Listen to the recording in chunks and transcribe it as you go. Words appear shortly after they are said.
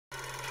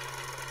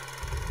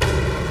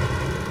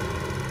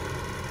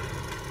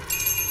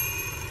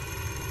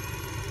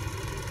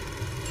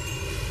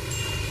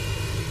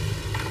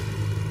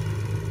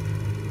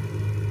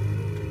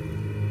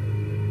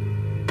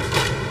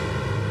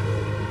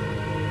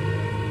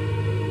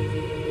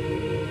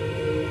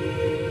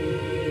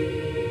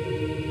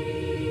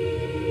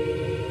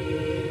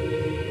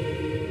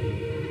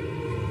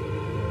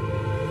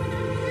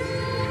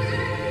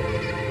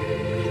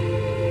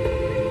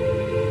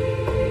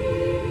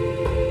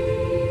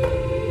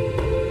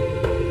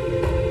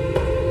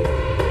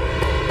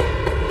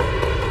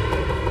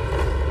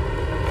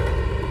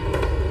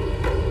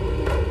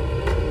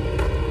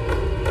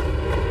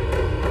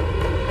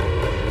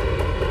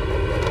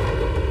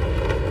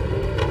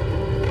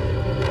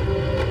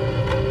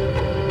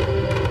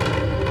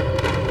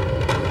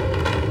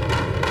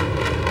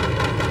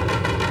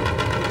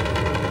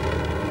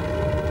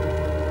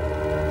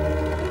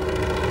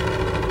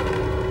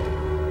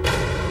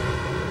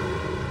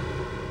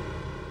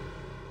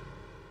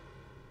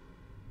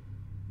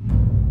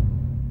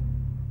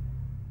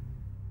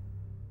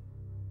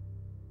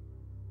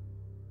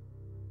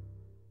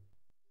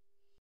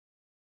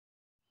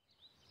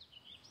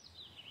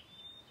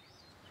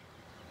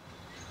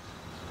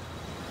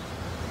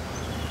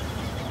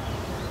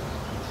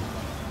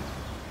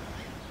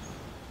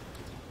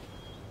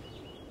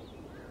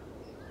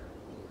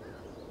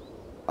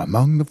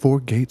Among the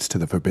 4 gates to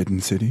the Forbidden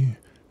City,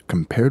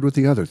 compared with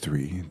the other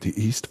 3, the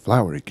East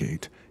Flowery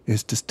Gate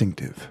is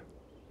distinctive.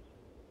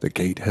 The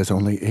gate has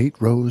only 8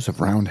 rows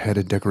of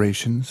round-headed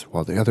decorations,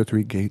 while the other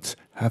 3 gates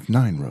have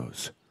 9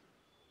 rows.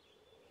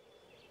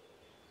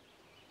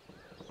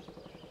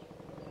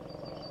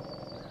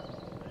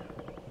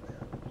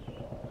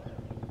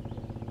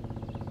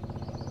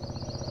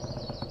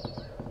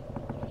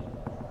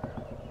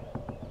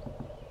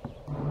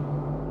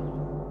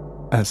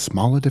 As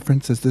small a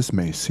difference as this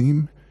may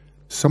seem,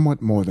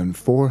 somewhat more than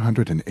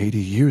 480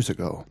 years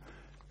ago,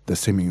 the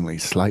seemingly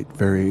slight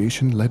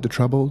variation led to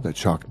trouble that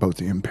shocked both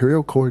the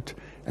imperial court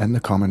and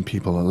the common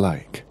people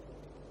alike.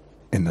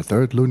 In the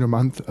 3rd lunar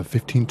month of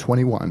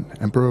 1521,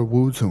 Emperor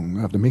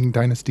Wuzong of the Ming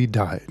Dynasty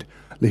died,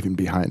 leaving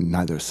behind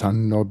neither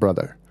son nor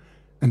brother,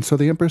 and so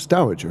the Empress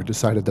Dowager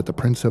decided that the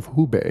Prince of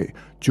Hubei,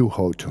 Zhu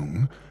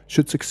Hotong,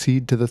 should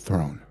succeed to the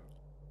throne.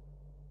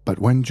 But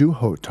when Zhu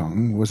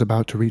Hotong was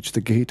about to reach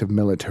the gate of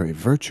military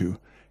virtue,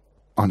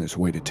 on his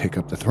way to take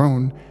up the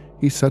throne,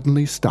 he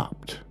suddenly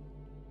stopped.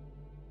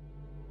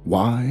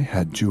 Why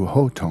had Zhu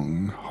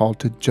Hotong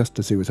halted just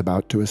as he was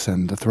about to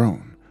ascend the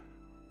throne?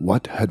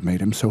 What had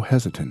made him so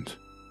hesitant?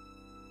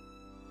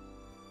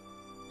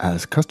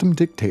 As custom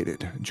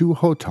dictated, Zhu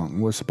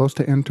Hotong was supposed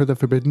to enter the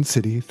Forbidden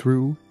City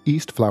through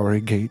East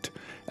Flowery Gate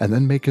and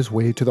then make his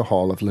way to the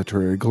Hall of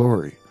Literary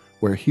Glory,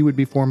 where he would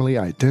be formally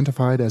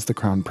identified as the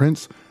Crown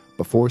Prince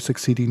before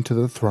succeeding to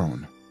the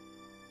throne.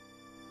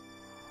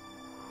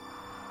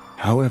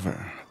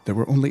 However, there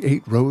were only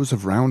 8 rows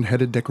of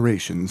round-headed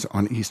decorations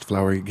on East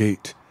Flowery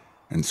Gate,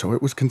 and so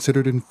it was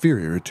considered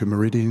inferior to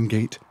Meridian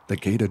Gate, the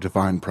Gate of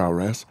Divine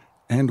Prowess,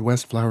 and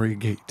West Flowery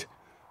Gate.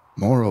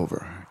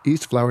 Moreover,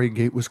 East Flowery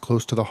Gate was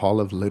close to the Hall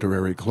of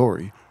Literary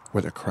Glory,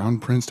 where the Crown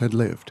Prince had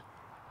lived,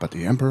 but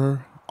the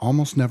Emperor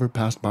almost never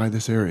passed by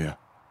this area.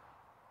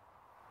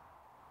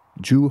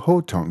 Zhu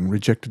Hotong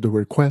rejected the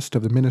request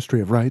of the Ministry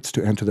of Rites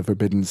to enter the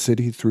Forbidden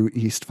City through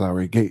East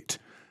Flowery Gate,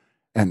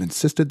 and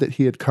insisted that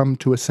he had come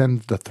to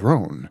ascend the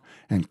throne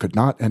and could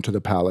not enter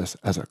the palace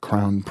as a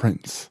crown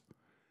prince.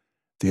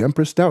 The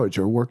Empress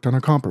Dowager worked on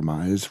a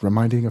compromise,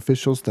 reminding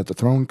officials that the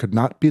throne could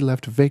not be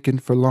left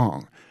vacant for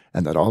long,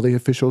 and that all the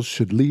officials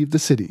should leave the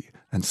city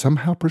and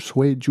somehow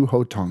persuade Zhu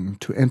Hotong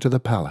to enter the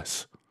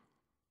palace.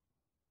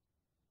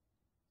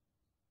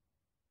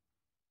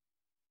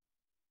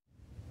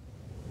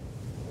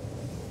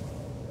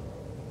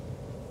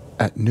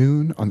 At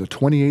noon on the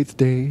 28th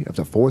day of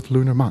the 4th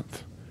lunar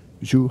month,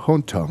 Zhu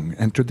Hotong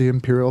entered the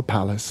imperial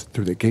palace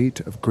through the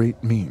Gate of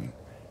Great Ming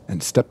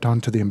and stepped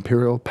onto the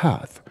imperial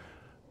path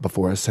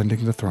before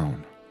ascending the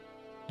throne.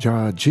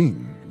 Jia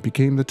Jing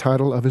became the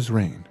title of his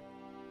reign.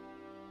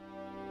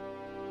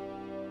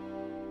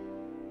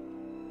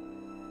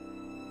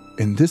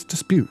 In this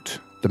dispute,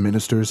 the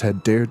ministers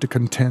had dared to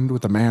contend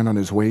with the man on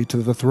his way to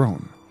the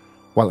throne,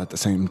 while at the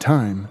same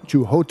time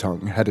Zhu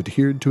Hotong had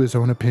adhered to his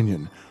own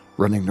opinion,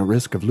 running the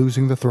risk of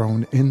losing the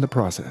throne in the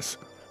process.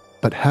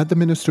 But had the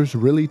ministers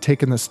really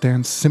taken the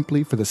stance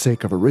simply for the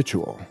sake of a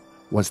ritual?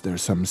 Was there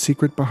some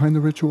secret behind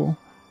the ritual?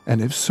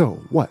 And if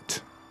so,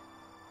 what?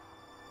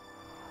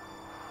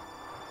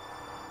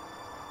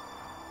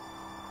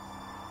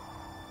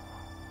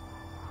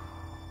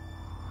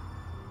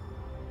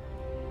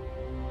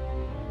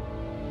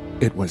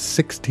 It was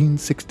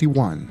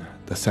 1661,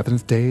 the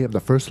 7th day of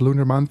the 1st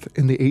lunar month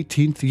in the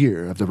 18th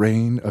year of the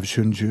reign of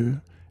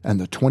Shunzhu, and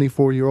the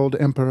 24-year-old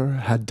emperor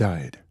had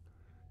died.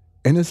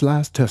 In his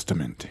last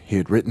testament, he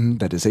had written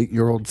that his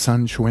 8-year-old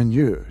son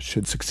Xuanyu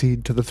should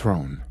succeed to the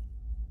throne.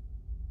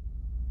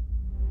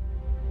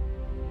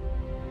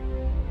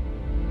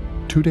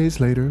 2 days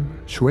later,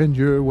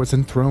 Xuanyu was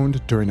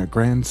enthroned during a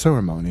grand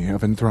ceremony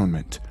of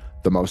enthronement,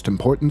 the most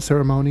important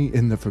ceremony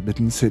in the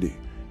Forbidden City,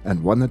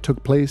 and one that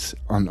took place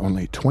on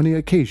only 20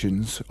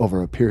 occasions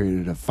over a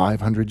period of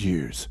 500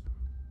 years.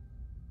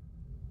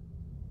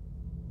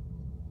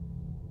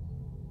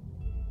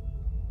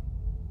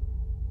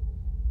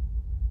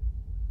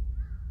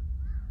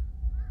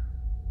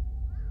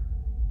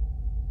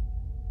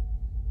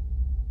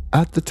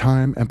 At the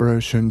time Emperor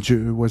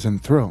Shunzhu was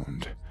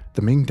enthroned,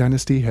 the Ming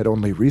Dynasty had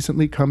only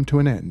recently come to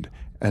an end,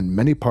 and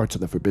many parts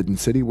of the Forbidden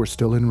City were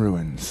still in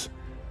ruins.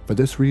 For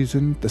this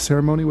reason, the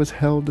ceremony was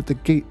held at the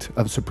Gate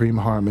of Supreme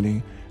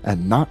Harmony,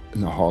 and not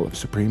in the Hall of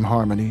Supreme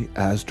Harmony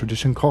as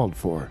tradition called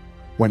for.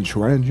 When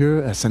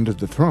Xuanyu ascended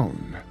the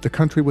throne, the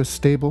country was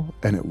stable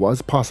and it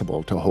was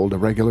possible to hold a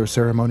regular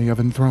ceremony of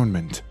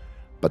enthronement.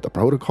 But the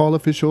protocol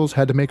officials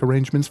had to make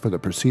arrangements for the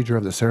procedure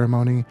of the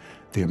ceremony,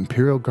 the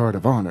Imperial Guard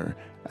of Honor,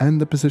 and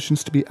the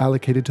positions to be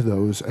allocated to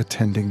those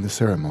attending the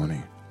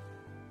ceremony.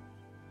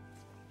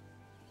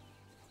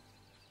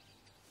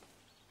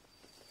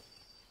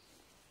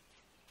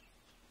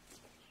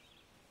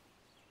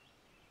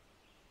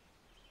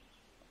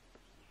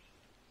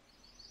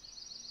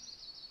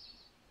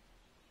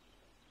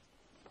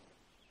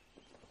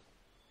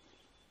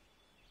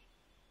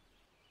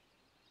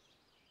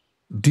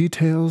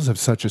 Details of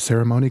such a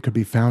ceremony could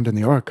be found in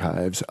the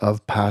archives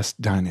of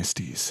past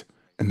dynasties.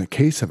 In the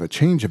case of a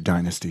change of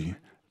dynasty,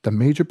 the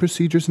major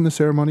procedures in the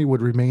ceremony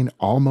would remain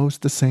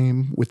almost the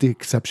same with the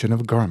exception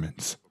of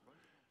garments.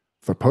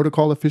 For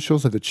protocol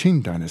officials of the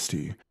Qing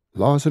dynasty,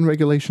 laws and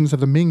regulations of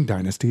the Ming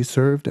dynasty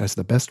served as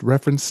the best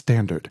reference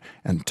standard,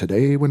 and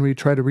today when we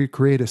try to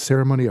recreate a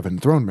ceremony of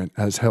enthronement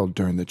as held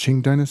during the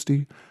Qing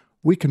dynasty,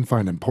 we can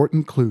find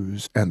important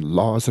clues and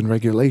laws and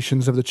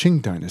regulations of the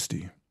Qing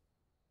dynasty.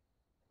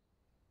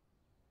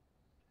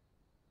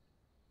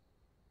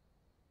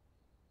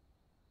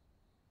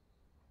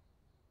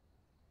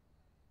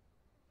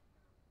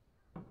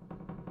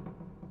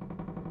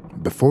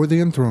 Before the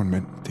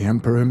enthronement, the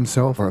emperor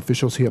himself or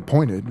officials he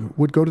appointed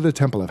would go to the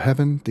Temple of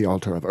Heaven, the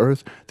Altar of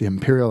Earth, the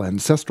Imperial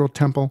Ancestral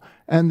Temple,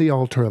 and the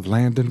Altar of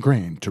Land and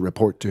Grain to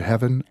report to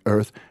Heaven,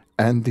 Earth,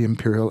 and the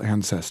Imperial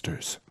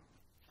Ancestors.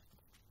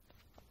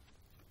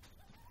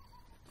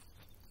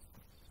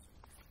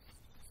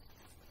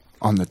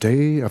 On the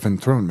day of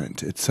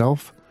enthronement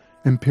itself,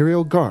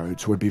 Imperial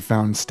guards would be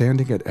found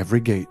standing at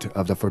every gate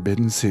of the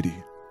Forbidden City.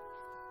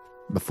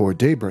 Before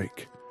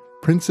daybreak,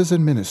 princes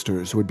and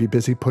ministers would be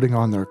busy putting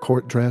on their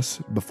court dress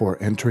before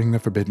entering the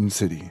Forbidden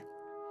City.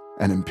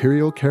 An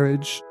imperial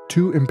carriage,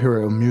 2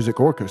 imperial music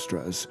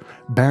orchestras,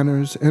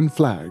 banners and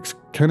flags,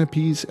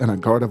 canopies, and a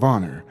guard of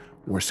honor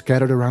were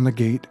scattered around the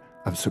Gate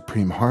of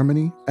Supreme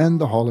Harmony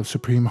and the Hall of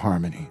Supreme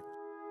Harmony.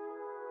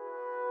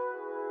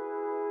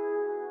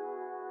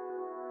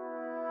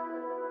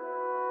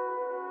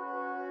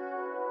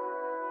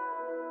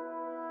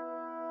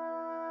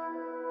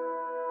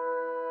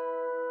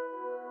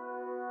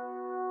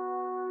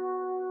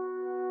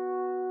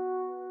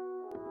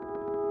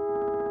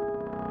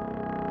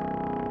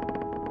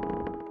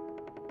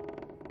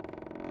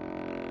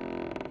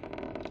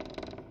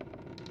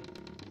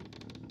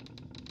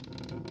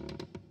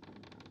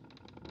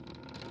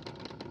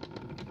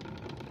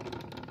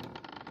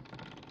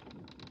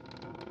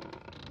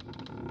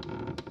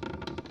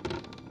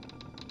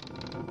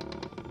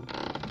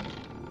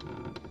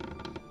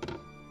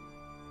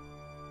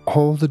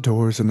 All the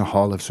doors in the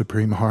Hall of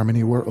Supreme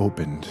Harmony were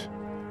opened.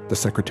 The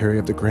Secretary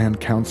of the Grand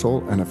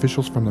Council and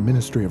officials from the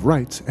Ministry of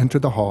Rites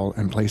entered the hall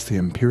and placed the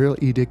Imperial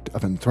Edict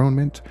of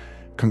Enthronement,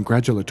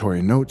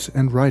 congratulatory notes,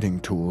 and writing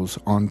tools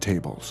on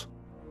tables.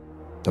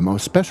 The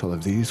most special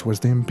of these was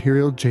the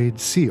Imperial Jade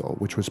Seal,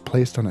 which was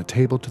placed on a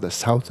table to the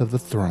south of the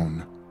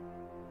throne.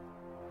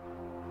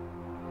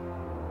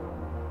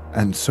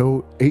 And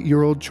so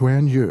 8-year-old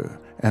Chuan Yu,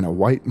 in a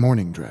white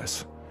mourning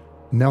dress,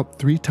 knelt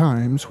 3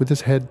 times with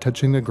his head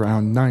touching the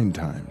ground 9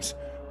 times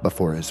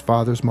before his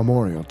father's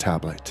memorial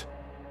tablet.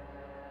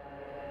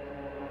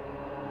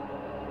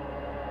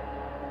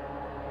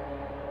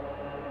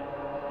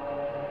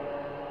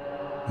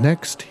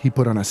 Next, he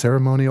put on a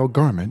ceremonial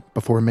garment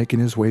before making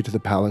his way to the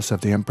palace of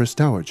the Empress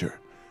Dowager,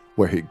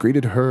 where he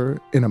greeted her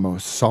in a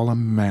most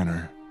solemn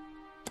manner.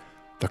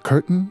 The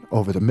curtain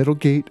over the middle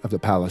gate of the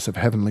Palace of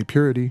Heavenly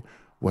Purity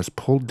was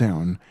pulled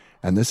down,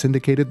 and this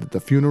indicated that the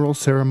funeral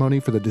ceremony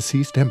for the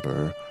deceased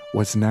emperor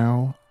was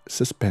now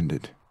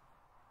suspended.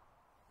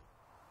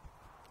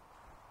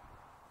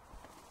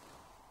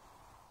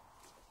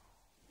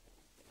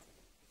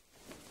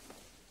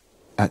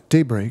 At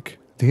daybreak,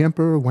 the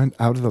emperor went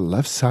out of the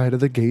left side of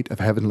the Gate of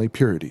Heavenly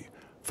Purity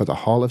for the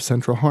Hall of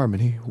Central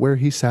Harmony, where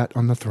he sat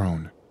on the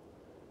throne.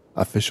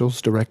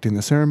 Officials directing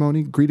the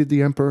ceremony greeted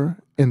the emperor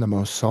in the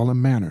most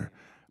solemn manner,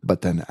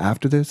 but then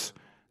after this,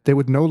 they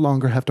would no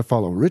longer have to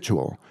follow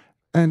ritual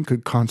and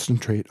could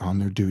concentrate on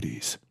their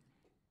duties.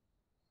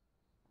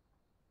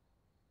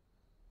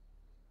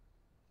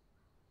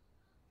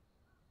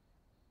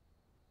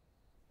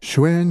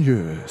 Xuan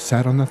Yu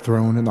sat on the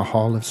throne in the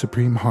Hall of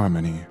Supreme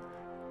Harmony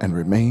and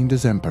remained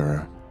as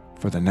emperor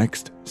for the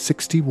next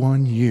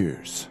 61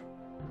 years.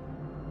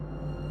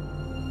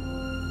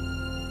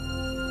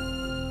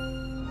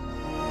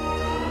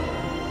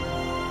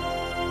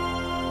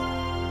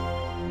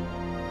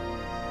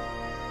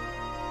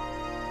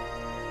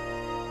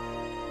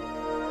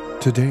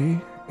 Today,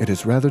 it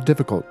is rather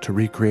difficult to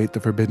recreate the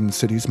Forbidden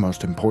City's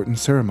most important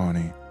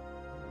ceremony.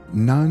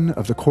 None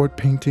of the court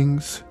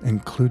paintings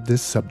include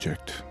this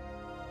subject.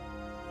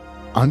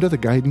 Under the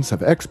guidance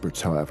of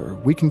experts, however,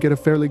 we can get a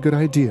fairly good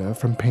idea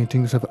from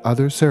paintings of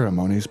other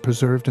ceremonies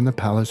preserved in the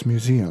Palace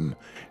Museum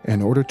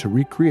in order to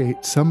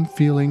recreate some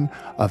feeling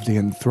of the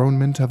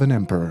enthronement of an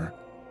emperor.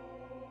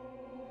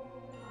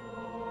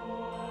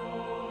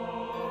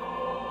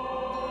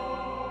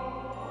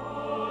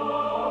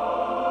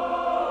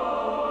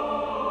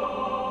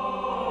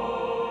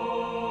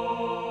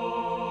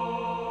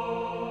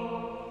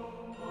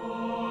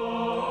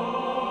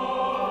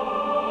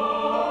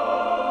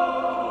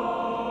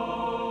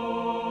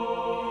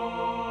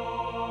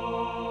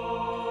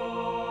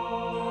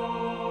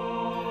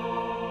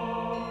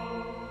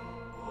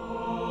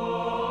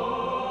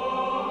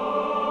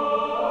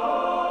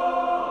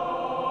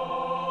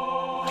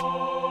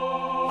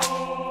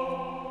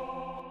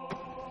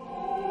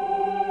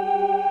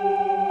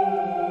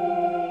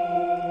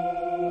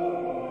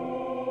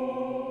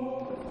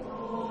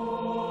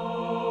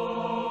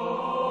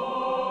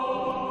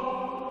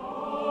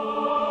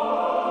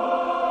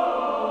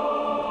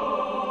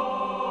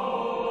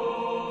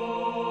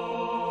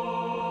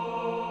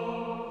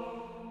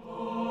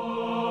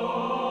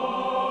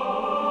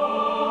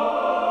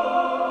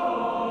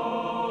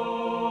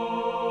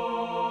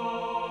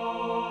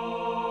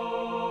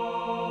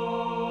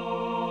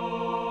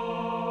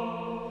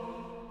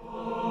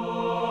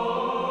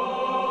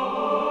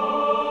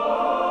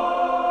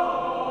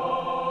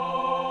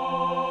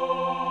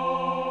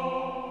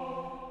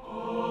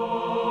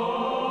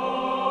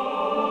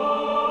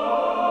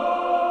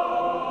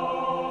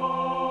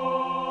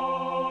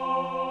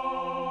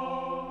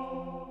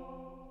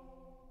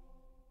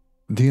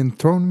 The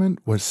enthronement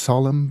was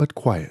solemn but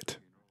quiet,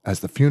 as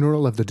the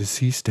funeral of the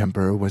deceased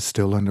emperor was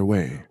still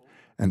underway,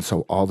 and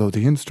so although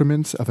the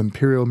instruments of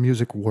imperial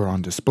music were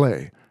on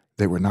display,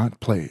 they were not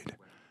played.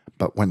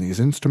 But when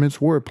these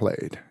instruments were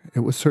played,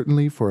 it was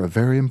certainly for a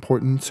very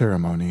important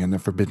ceremony in the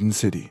Forbidden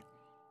City.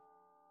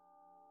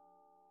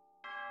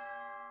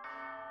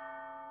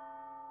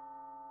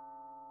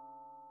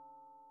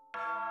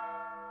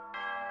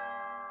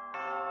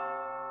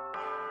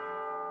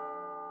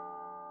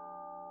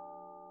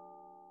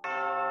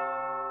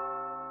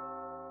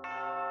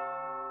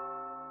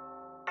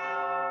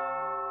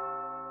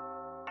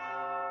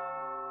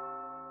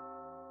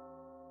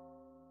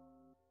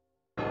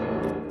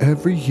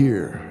 Every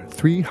year,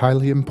 3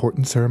 highly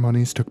important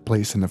ceremonies took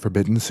place in the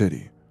Forbidden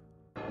City.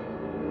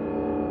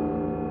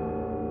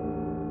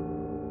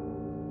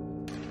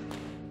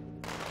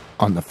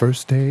 On the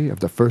first day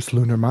of the first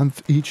lunar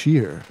month each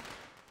year,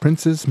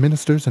 princes,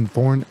 ministers, and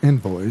foreign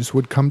envoys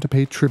would come to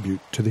pay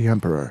tribute to the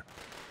emperor.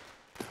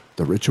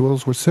 The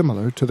rituals were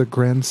similar to the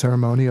grand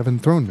ceremony of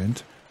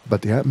enthronement,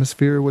 but the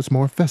atmosphere was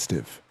more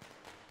festive.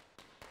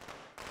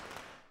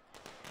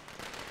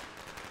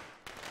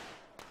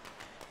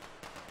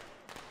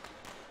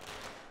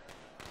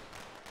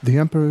 The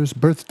emperor's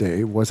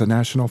birthday was a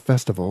national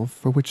festival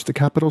for which the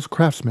capital's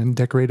craftsmen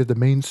decorated the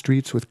main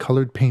streets with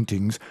colored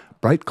paintings,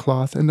 bright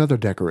cloth, and other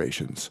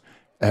decorations.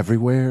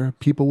 Everywhere,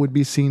 people would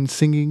be seen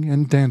singing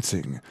and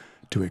dancing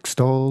to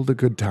extol the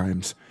good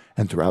times,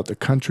 and throughout the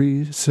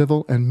country,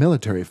 civil and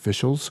military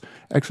officials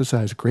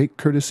exercised great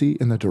courtesy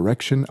in the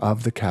direction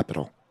of the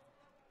capital.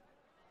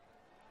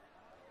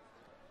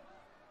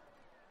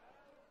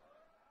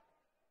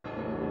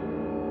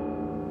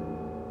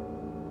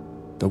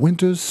 The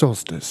winter's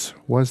solstice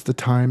was the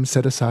time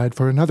set aside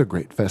for another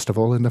great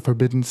festival in the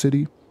Forbidden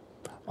City.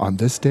 On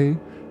this day,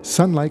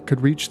 sunlight could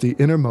reach the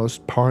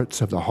innermost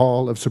parts of the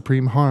Hall of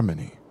Supreme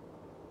Harmony.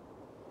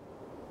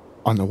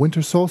 On the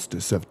winter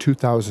solstice of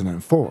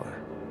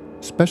 2004,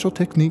 special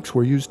techniques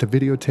were used to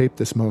videotape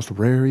this most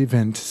rare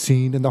event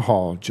seen in the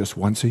hall just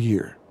once a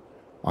year.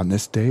 On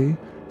this day,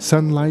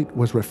 sunlight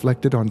was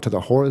reflected onto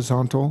the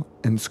horizontal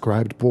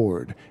inscribed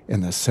board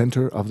in the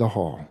center of the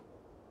hall.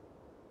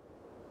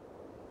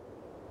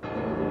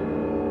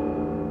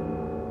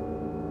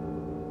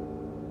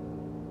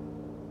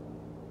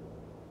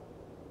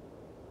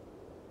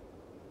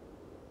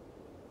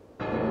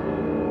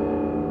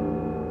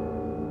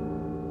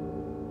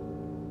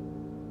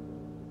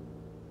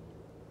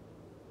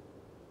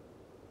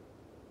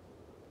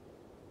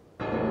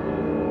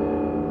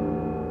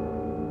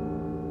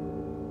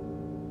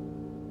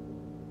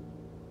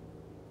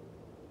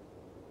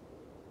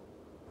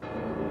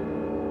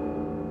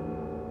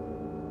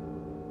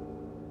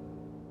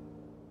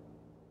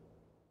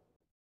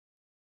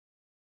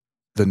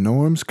 The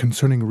norms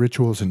concerning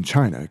rituals in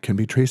China can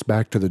be traced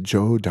back to the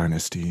Zhou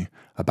dynasty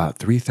about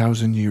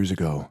 3,000 years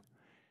ago.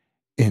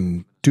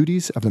 In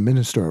Duties of the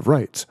Minister of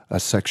Rites, a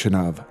section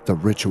of the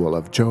Ritual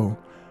of Zhou,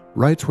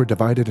 rites were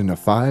divided into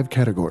 5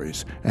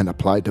 categories and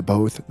applied to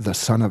both the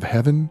Son of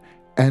Heaven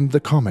and the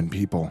common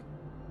people.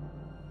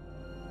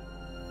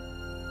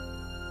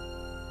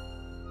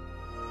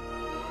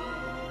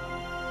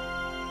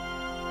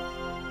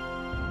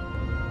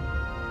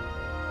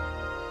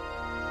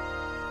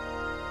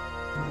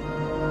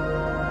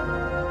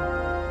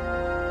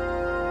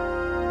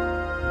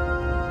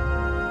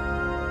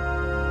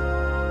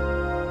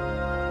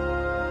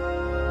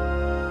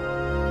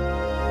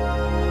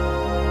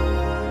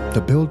 The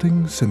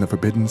buildings in the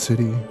Forbidden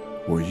City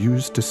were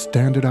used to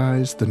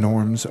standardize the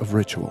norms of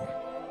ritual.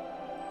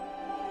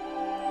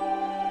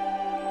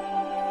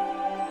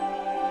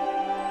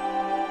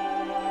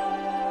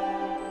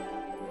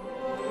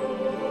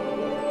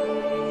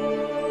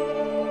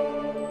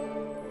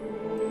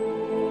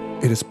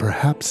 It is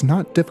perhaps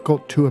not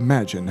difficult to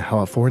imagine how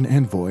a foreign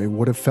envoy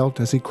would have felt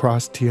as he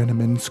crossed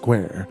Tiananmen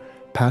Square,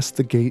 past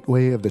the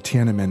gateway of the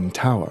Tiananmen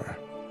Tower,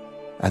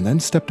 and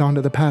then stepped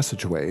onto the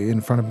passageway in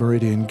front of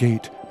Meridian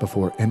Gate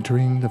before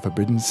entering the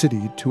Forbidden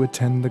City to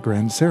attend the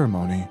grand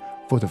ceremony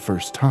for the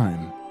first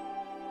time.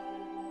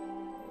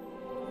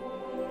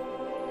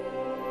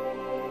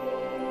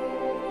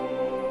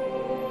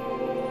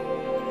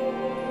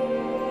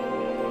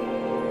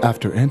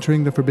 After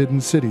entering the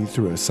Forbidden City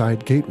through a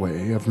side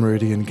gateway of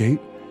Meridian Gate,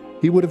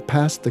 he would have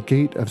passed the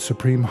Gate of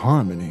Supreme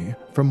Harmony,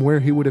 from where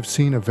he would have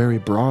seen a very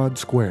broad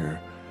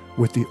square,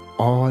 with the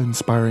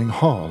awe-inspiring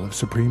Hall of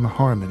Supreme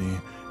Harmony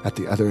at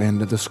the other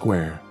end of the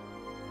square.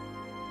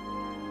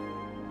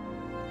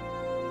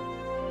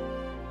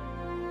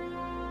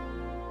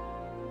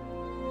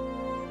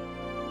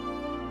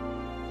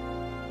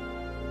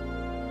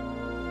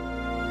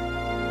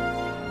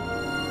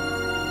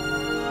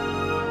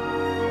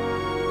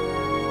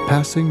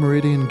 Passing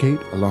Meridian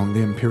Gate along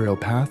the imperial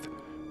path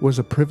was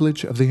a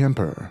privilege of the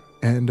emperor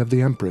and of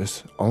the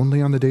empress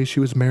only on the day she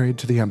was married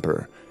to the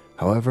emperor.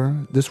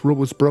 However, this rule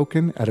was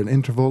broken at an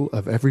interval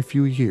of every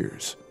few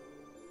years.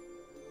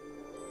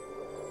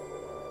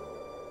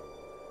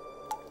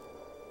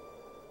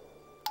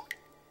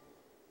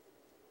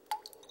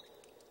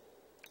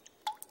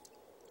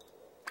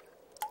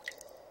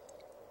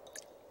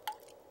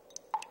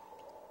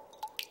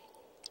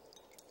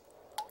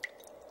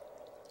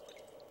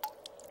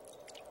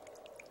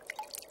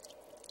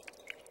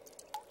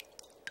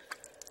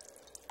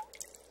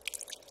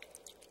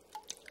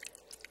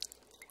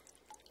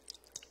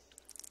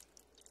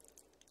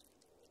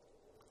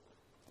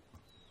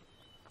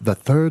 The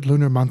third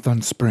lunar month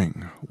on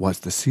spring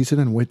was the season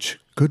in which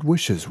good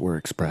wishes were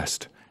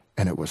expressed,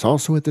 and it was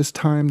also at this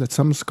time that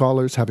some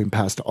scholars, having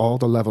passed all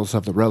the levels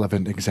of the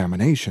relevant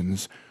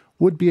examinations,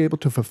 would be able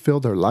to fulfill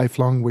their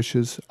lifelong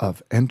wishes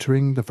of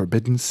entering the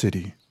Forbidden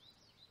City.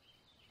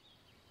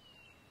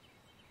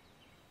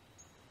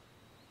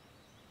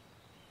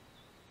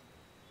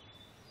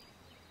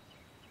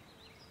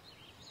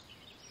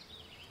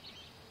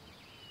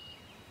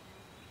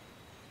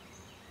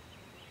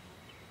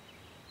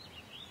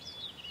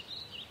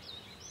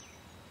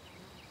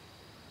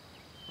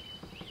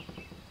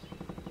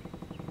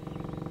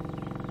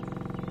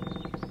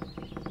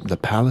 The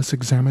palace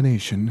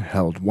examination,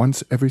 held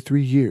once every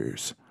 3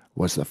 years,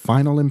 was the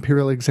final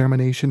imperial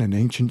examination in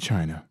ancient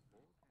China.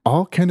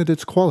 All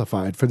candidates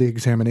qualified for the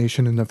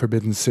examination in the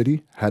Forbidden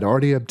City had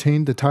already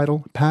obtained the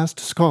title Past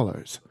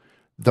Scholars,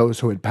 those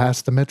who had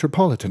passed the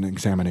metropolitan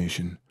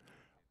examination.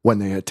 When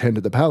they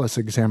attended the palace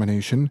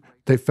examination,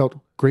 they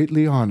felt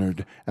greatly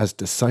honored as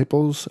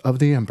disciples of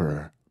the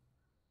emperor.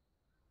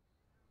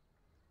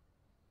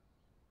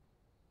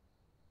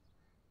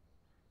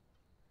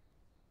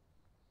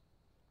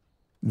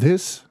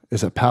 This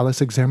is a palace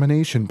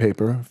examination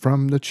paper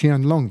from the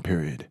Qianlong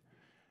period.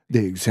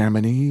 The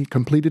examinee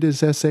completed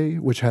his essay,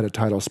 which had a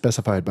title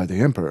specified by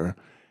the emperor,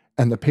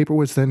 and the paper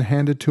was then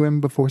handed to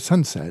him before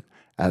sunset,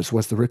 as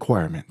was the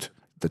requirement.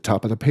 The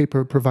top of the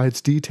paper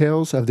provides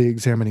details of the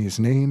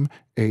examinee's name,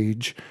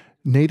 age,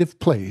 native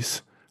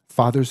place,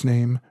 father's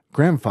name,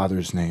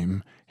 grandfather's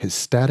name, his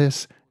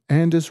status,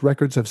 and his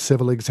records of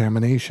civil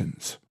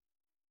examinations.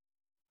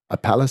 A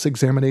palace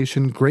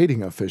examination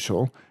grading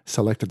official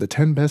selected the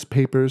 10 best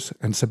papers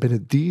and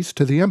submitted these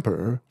to the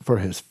emperor for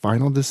his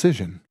final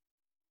decision.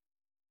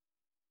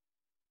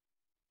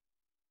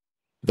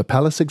 The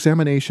palace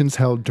examinations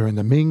held during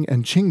the Ming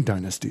and Qing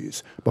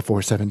dynasties before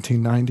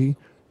 1790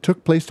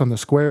 took place on the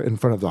square in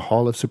front of the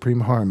Hall of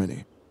Supreme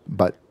Harmony,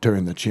 but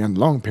during the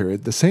Qianlong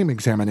period the same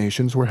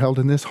examinations were held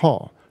in this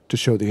hall to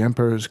show the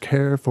emperor's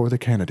care for the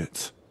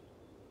candidates.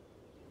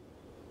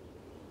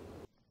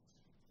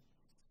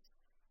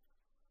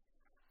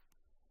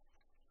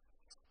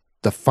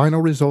 The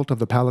final result of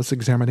the palace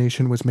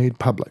examination was made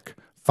public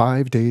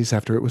 5 days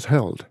after it was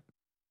held.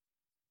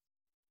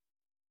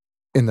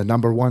 In the No.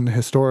 1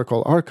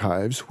 historical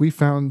archives, we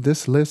found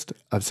this list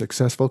of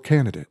successful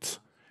candidates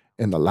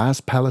in the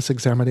last palace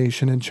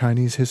examination in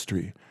Chinese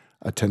history,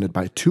 attended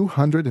by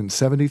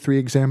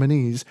 273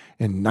 examinees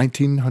in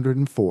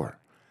 1904.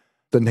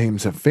 The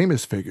names of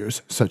famous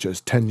figures such as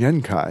Ten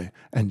Yankai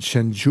and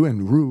Shen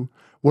Juanru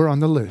were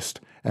on the list,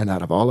 and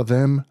out of all of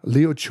them,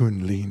 Liu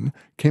Chunlin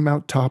came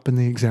out top in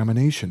the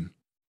examination.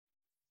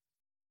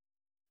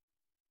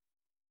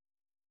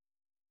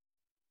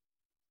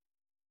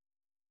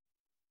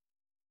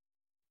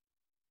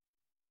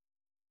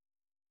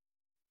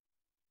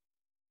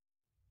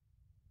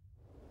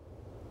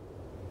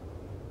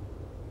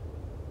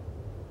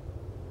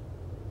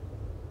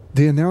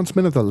 The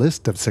announcement of the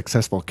list of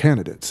successful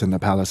candidates in the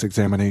palace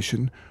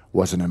examination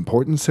was an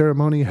important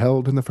ceremony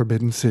held in the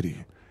Forbidden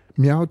City.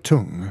 Miao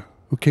Tung,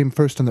 who came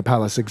first in the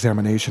palace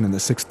examination in the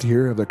 6th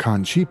year of the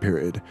Kanchi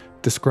period,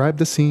 described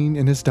the scene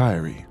in his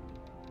diary.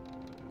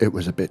 It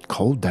was a bit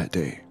cold that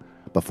day.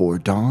 Before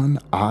dawn,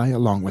 I,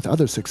 along with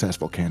other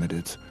successful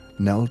candidates,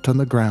 knelt on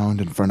the ground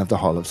in front of the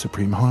Hall of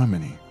Supreme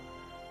Harmony.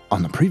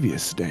 On the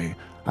previous day,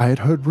 I had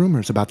heard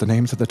rumors about the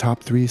names of the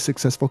top 3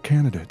 successful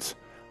candidates.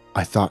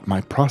 I thought my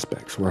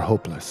prospects were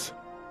hopeless.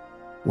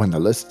 When the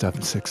list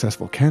of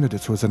successful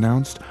candidates was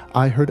announced,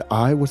 I heard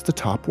I was the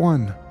top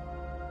one.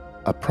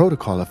 A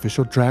protocol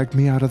official dragged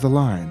me out of the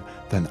line.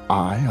 Then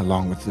I,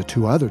 along with the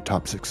 2 other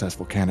top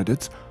successful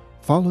candidates,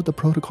 followed the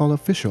protocol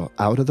official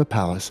out of the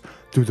palace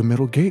through the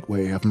middle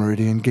gateway of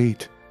Meridian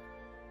Gate.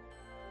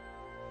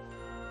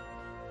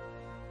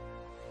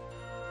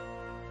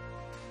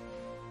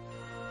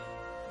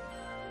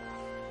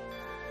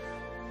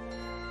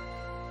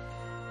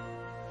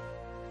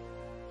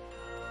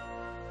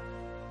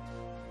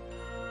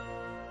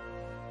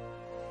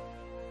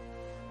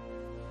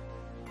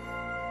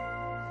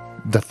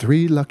 The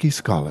 3 lucky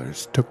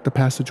scholars took the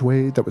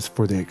passageway that was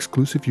for the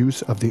exclusive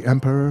use of the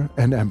Emperor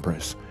and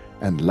Empress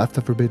and left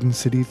the Forbidden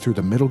City through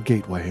the middle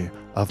gateway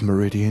of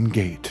Meridian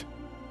Gate.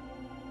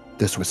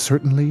 This was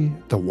certainly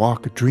the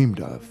walk dreamed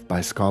of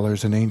by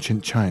scholars in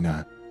ancient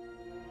China.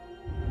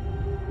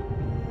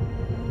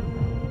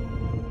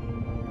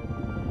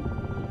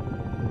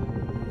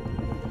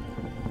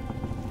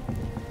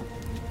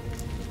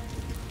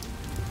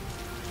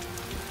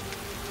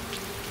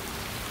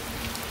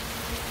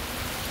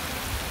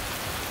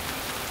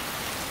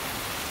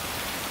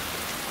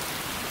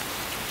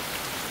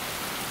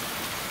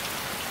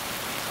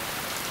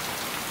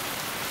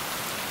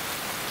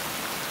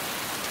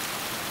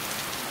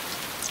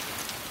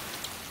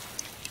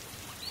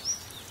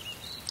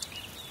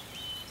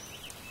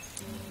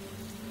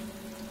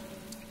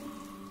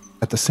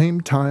 At the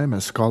same time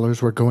as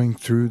scholars were going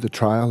through the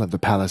trial of the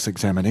palace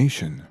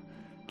examination,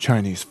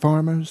 Chinese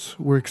farmers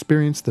were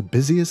experiencing the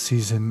busiest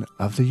season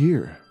of the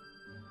year.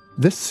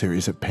 This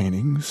series of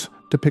paintings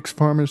depicts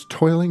farmers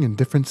toiling in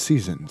different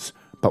seasons,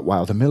 but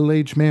while the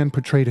middle-aged man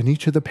portrayed in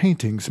each of the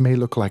paintings may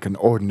look like an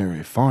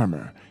ordinary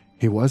farmer,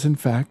 he was in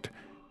fact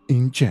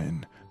Yin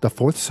Jin, the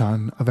fourth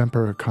son of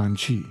Emperor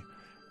Kangxi,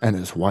 and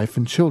his wife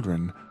and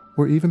children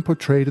were even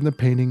portrayed in the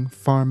painting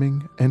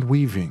farming and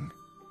weaving.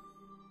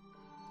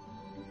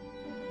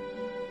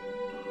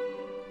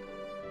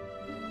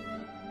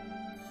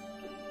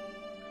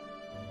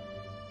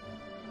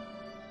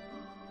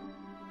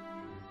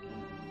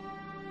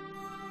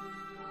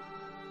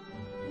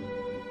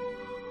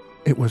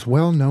 It was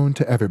well known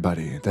to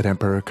everybody that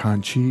Emperor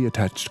Kangxi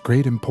attached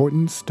great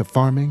importance to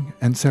farming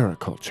and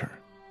sericulture.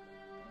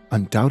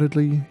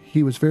 Undoubtedly,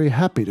 he was very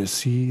happy to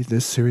see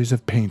this series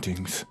of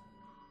paintings.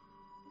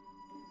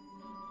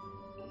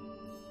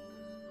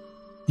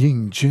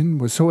 Yin Jin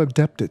was so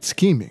adept at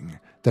scheming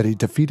that he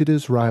defeated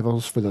his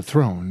rivals for the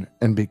throne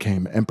and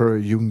became Emperor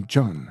Yung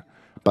Jun,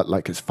 but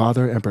like his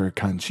father Emperor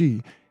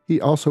Kangxi,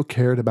 he also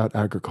cared about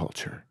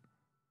agriculture.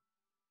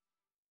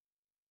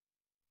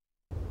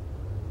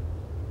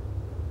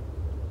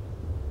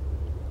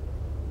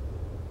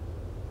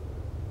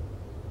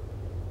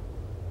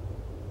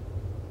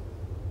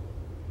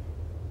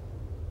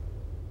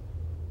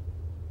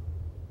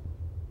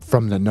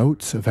 From the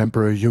notes of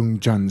Emperor Yung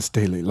Jun's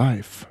daily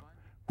life,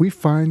 we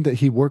find that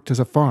he worked as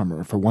a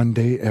farmer for one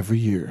day every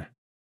year.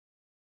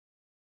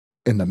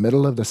 In the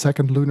middle of the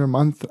second lunar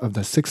month of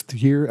the 6th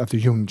year of the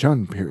Yung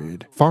Jun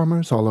period,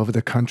 farmers all over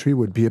the country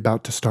would be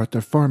about to start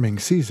their farming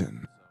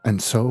season,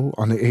 and so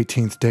on the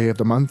 18th day of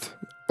the month,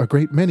 a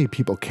great many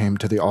people came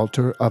to the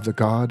altar of the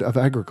god of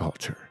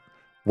agriculture,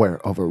 where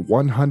over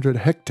 100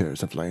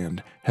 hectares of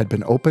land had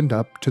been opened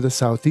up to the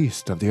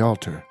southeast of the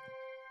altar.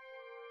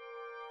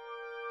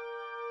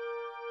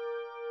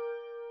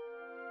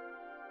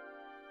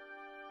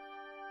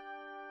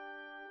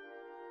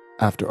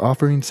 After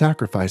offering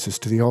sacrifices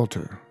to the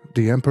altar,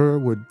 the emperor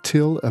would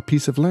till a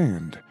piece of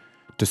land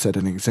to set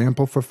an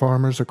example for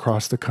farmers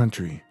across the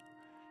country.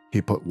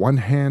 He put one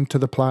hand to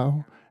the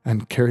plow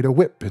and carried a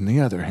whip in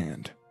the other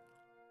hand.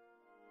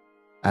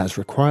 As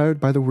required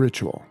by the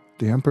ritual,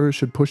 the emperor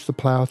should push the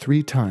plow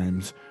 3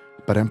 times,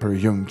 but Emperor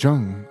Yung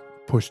Jun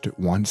pushed it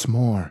once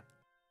more.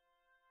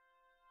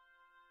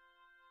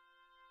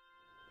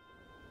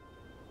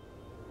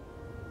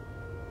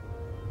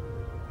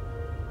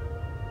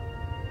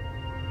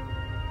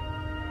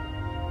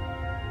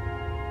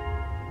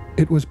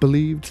 It was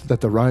believed that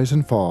the rise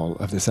and fall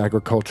of this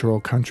agricultural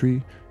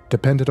country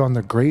depended on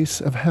the grace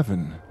of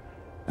heaven,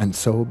 and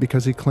so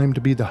because he claimed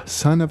to be the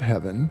son of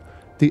heaven,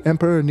 the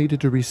emperor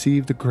needed to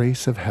receive the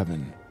grace of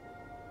heaven.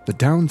 The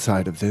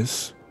downside of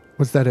this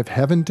was that if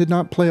heaven did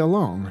not play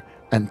along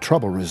and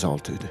trouble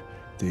resulted,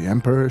 the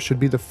emperor should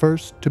be the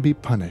first to be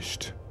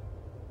punished.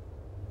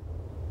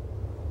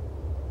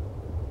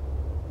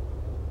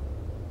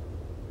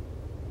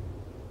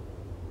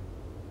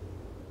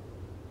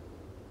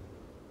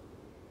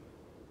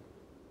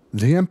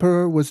 The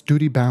emperor was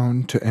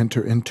duty-bound to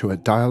enter into a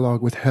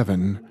dialogue with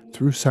heaven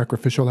through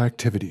sacrificial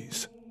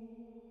activities.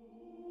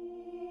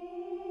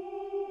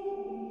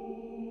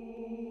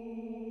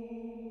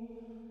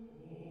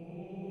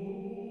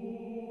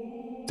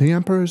 The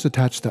emperors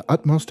attached the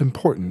utmost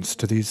importance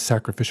to these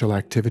sacrificial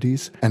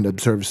activities and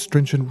observed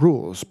stringent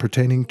rules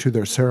pertaining to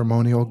their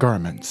ceremonial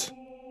garments.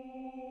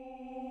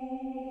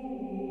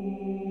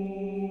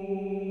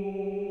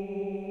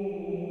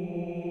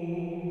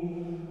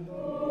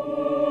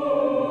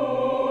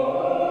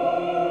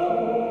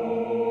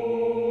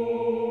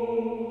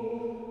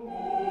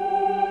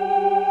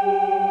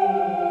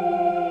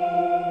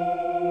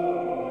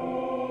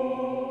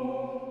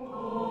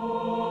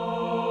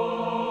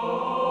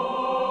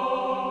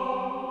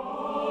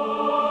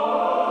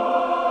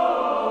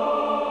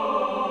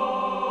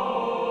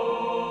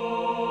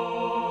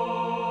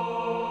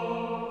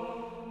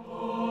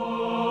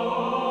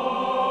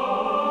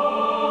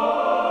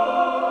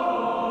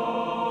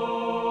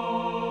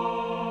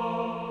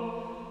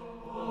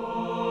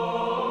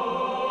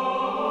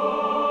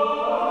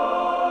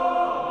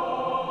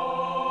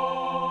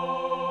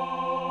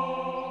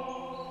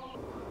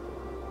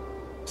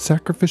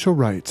 Sacrificial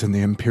rites in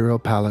the imperial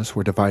palace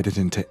were divided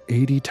into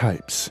 80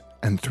 types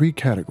and 3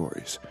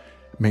 categories: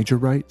 major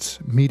rites,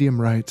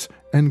 medium rites,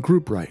 and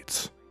group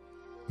rites.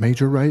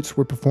 Major rites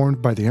were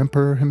performed by the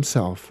emperor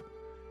himself.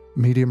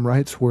 Medium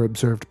rites were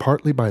observed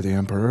partly by the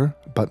emperor,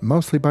 but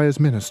mostly by his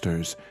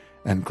ministers,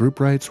 and group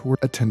rites were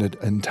attended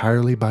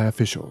entirely by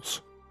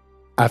officials.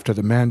 After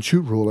the Manchu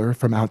ruler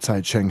from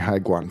outside Shanghai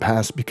Guan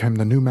Pass became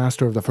the new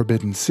master of the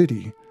Forbidden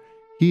City,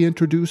 he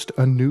introduced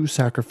a new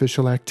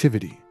sacrificial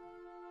activity.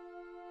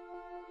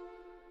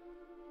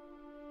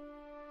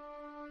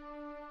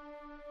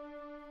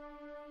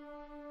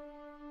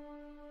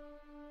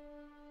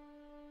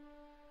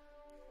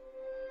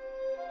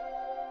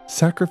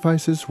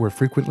 Sacrifices were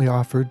frequently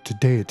offered to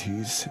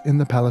deities in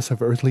the Palace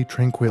of Earthly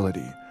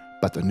Tranquility,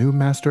 but the new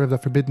master of the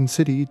Forbidden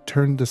City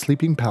turned the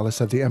sleeping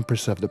palace of the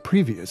empress of the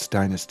previous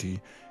dynasty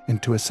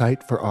into a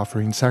site for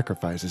offering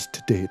sacrifices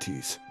to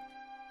deities.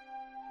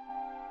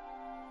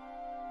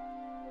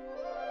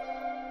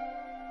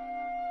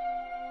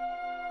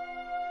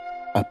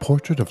 A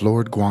portrait of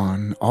Lord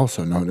Guan,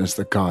 also known as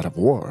the God of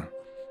War,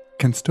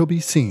 can still be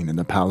seen in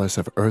the Palace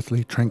of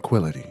Earthly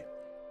Tranquility.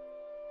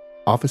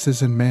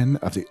 Officers and men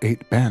of the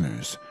Eight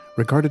Banners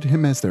regarded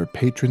him as their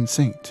patron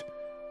saint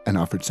and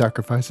offered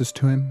sacrifices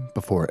to him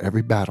before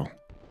every battle.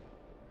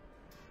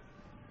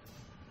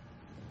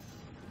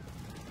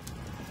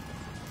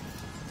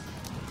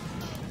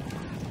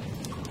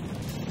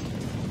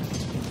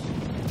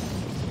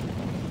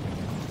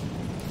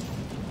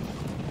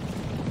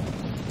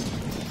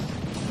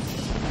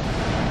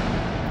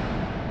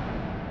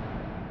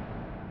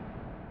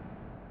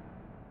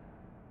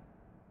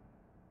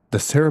 The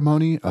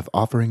ceremony of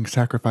offering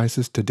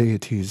sacrifices to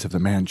deities of the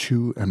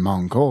Manchu and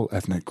Mongol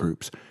ethnic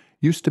groups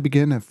used to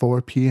begin at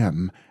 4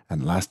 p.m.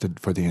 and lasted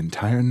for the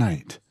entire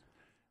night.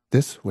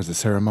 This was a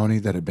ceremony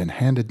that had been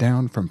handed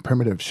down from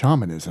primitive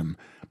shamanism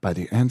by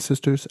the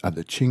ancestors of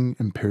the Qing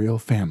imperial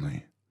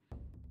family.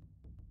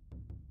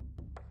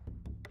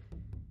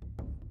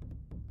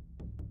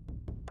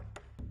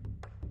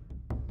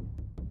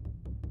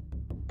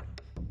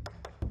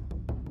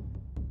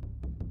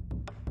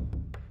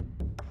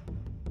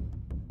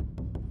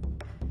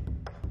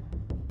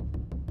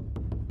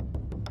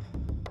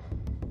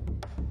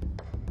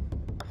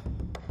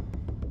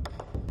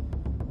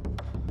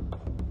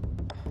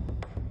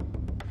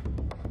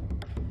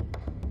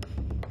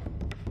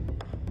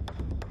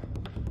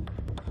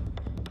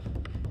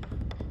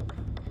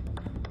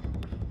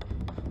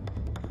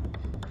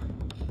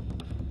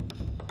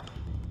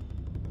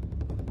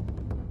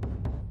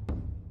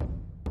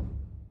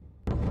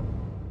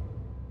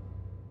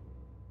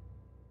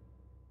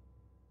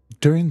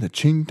 During the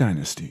Qing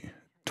dynasty,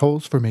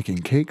 tolls for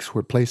making cakes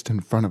were placed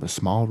in front of a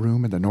small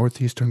room in the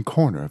northeastern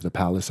corner of the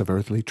Palace of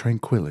Earthly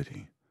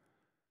Tranquility.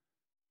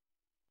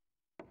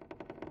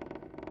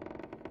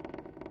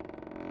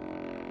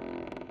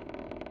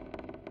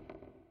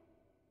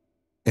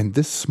 In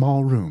this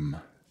small room,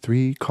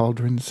 3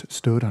 cauldrons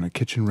stood on a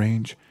kitchen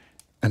range,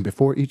 and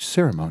before each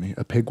ceremony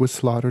a pig was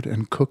slaughtered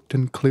and cooked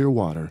in clear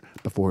water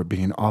before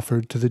being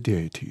offered to the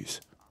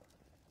deities.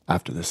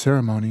 After the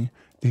ceremony,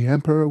 the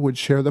emperor would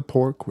share the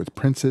pork with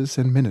princes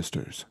and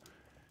ministers.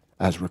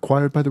 As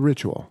required by the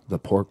ritual, the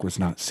pork was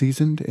not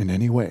seasoned in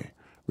any way,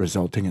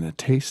 resulting in a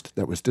taste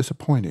that was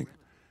disappointing.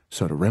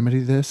 So to remedy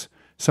this,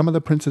 some of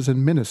the princes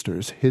and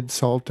ministers hid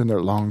salt in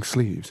their long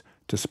sleeves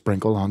to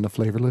sprinkle on the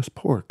flavorless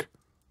pork.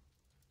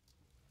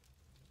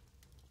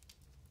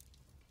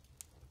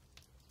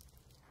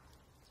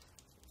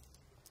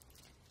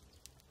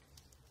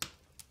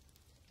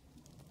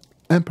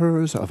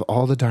 Emperors of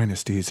all the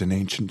dynasties in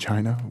ancient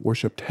China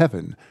worshipped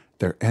heaven,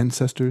 their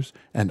ancestors,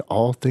 and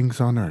all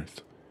things on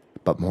earth.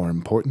 But more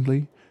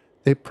importantly,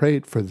 they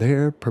prayed for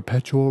their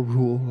perpetual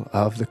rule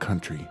of the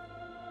country.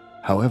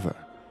 However,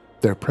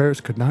 their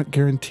prayers could not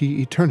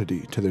guarantee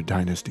eternity to their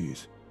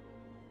dynasties.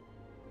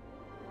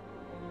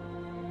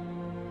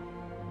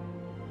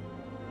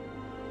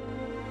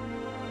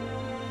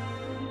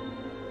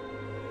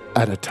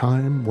 At a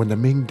time when the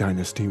Ming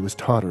dynasty was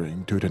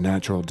tottering due to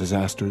natural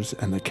disasters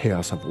and the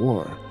chaos of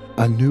war,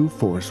 a new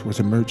force was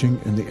emerging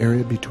in the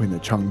area between the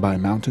Changbai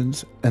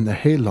Mountains and the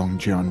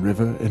Heilongjiang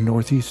River in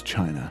northeast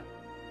China.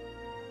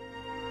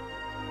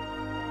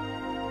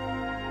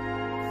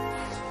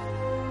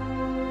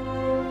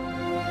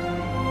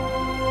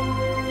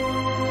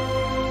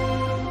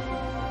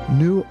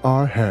 New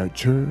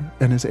Heritage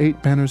and his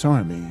 8 Banners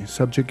army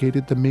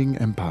subjugated the Ming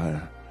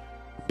Empire.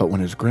 But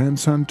when his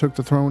grandson took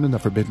the throne in the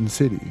Forbidden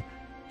City,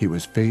 he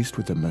was faced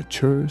with a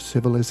mature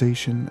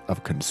civilization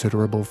of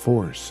considerable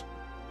force.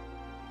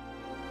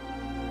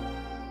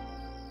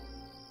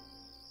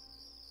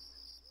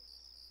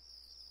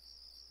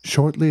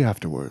 Shortly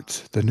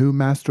afterwards, the new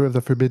master of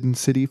the Forbidden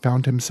City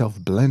found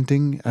himself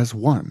blending as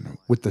one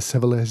with the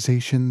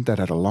civilization that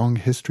had a long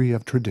history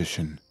of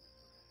tradition.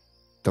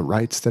 The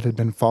rites that had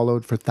been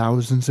followed for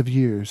thousands of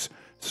years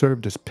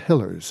served as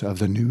pillars of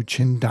the new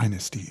Qin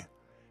dynasty,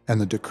 and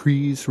the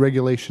decrees,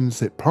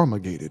 regulations it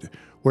promulgated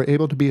were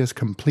able to be as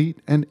complete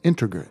and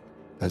intricate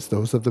as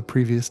those of the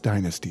previous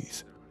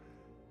dynasties.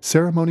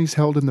 Ceremonies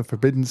held in the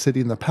Forbidden City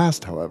in the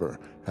past, however,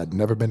 had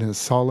never been as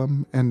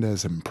solemn and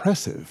as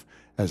impressive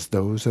as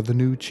those of the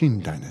new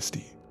Qin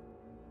dynasty.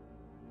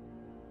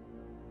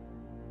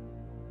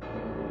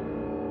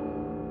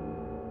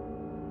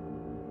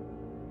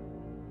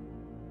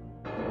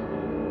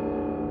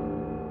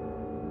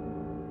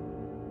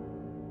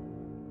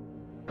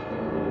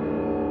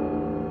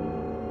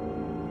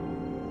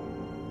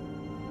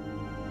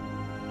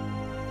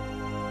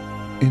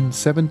 In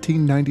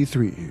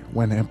 1793,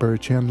 when Emperor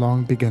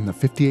Qianlong began the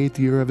 58th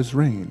year of his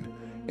reign,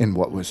 in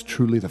what was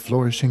truly the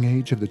flourishing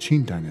age of the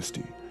Qin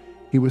dynasty,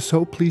 he was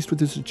so pleased with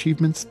his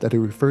achievements that he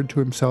referred to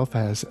himself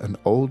as an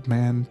old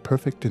man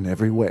perfect in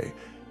every way,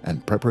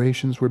 and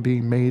preparations were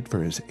being made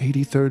for his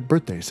 83rd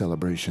birthday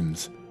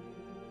celebrations.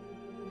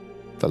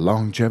 The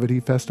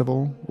Longevity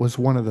Festival was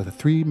one of the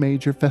 3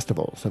 major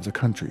festivals of the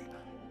country,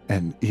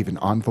 and even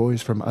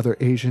envoys from other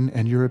Asian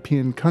and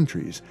European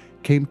countries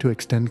came to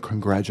extend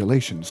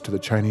congratulations to the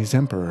Chinese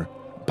emperor.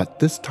 But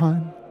this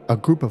time, a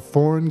group of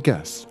foreign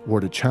guests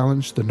were to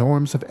challenge the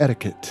norms of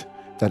etiquette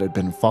that had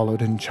been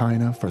followed in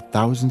China for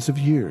thousands of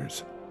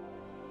years.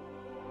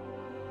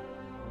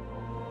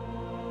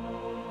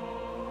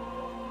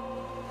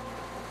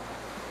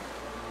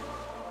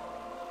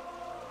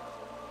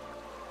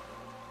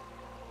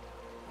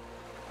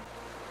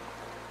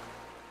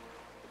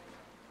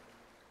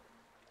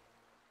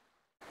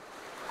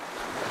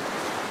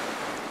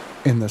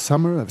 In the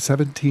summer of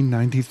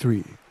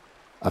 1793,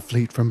 a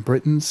fleet from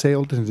Britain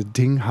sailed into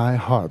Dinghai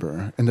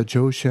Harbor in the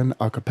Zhoushan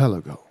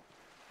Archipelago.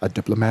 A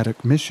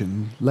diplomatic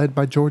mission led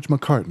by George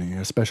Macartney,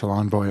 a special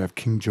envoy of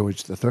King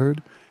George III,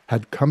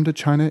 had come to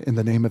China in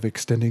the name of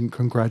extending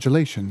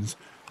congratulations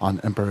on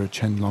Emperor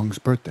Qianlong's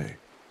birthday.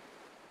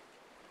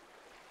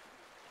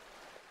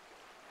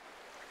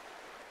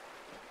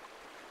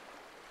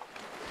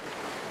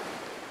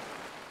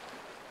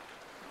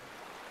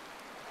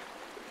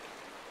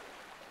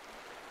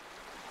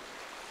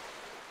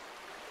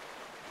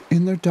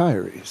 In their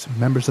diaries,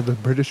 members of the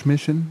British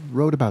mission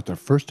wrote about their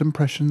first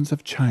impressions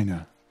of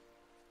China.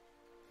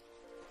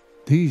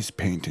 These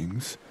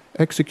paintings,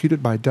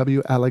 executed by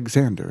W.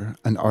 Alexander,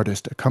 an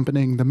artist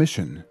accompanying the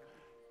mission,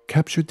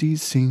 captured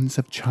these scenes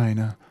of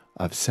China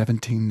of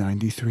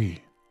 1793.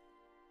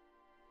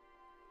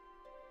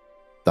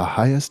 The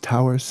highest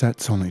tower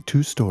sets only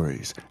 2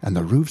 stories, and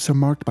the roofs are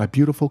marked by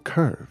beautiful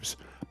curves,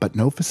 but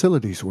no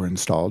facilities were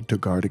installed to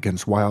guard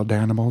against wild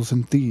animals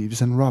and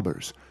thieves and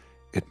robbers.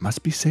 It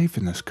must be safe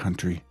in this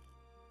country.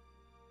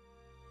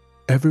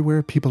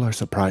 Everywhere people are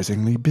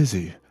surprisingly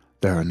busy.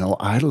 There are no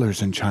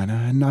idlers in China,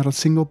 and not a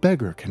single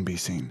beggar can be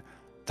seen.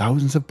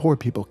 Thousands of poor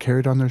people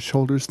carried on their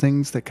shoulders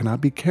things that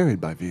cannot be carried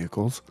by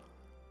vehicles.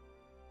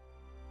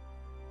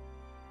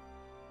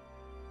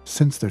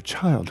 Since their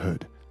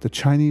childhood, the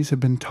Chinese have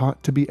been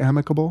taught to be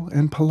amicable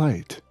and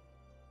polite.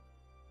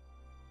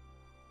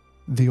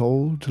 The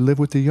old live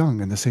with the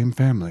young in the same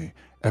family.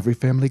 Every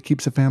family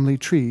keeps a family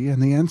tree, and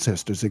the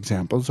ancestors'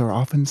 examples are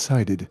often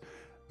cited.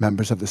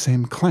 Members of the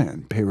same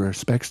clan pay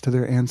respects to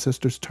their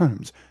ancestors'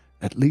 terms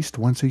at least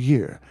once a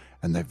year,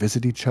 and they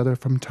visit each other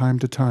from time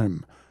to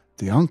time.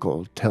 The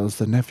uncle tells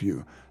the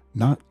nephew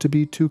not to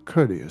be too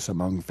courteous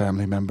among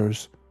family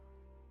members.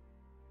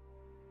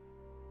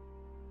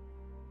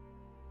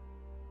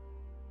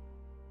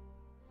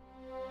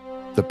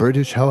 The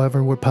British,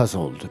 however, were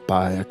puzzled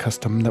by a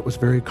custom that was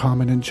very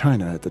common in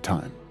China at the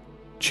time.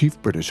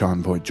 Chief British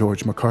Envoy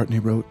George Macartney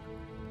wrote,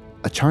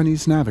 "A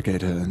Chinese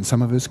navigator and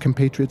some of his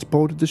compatriots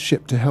boarded the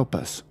ship to help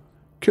us.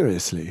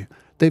 Curiously,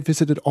 they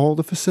visited all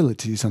the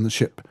facilities on the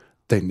ship.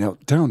 They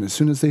knelt down as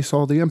soon as they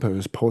saw the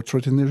Emperor's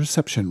portrait in the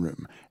reception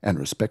room, and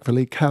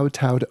respectfully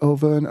kowtowed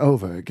over and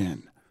over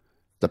again.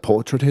 The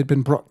portrait had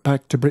been brought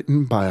back to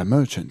Britain by a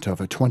merchant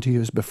over 20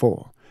 years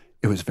before.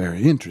 It was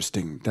very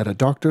interesting that a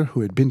doctor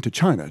who had been to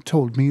China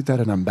told me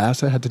that an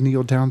ambassador had to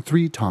kneel down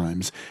 3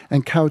 times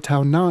and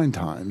kowtow 9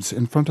 times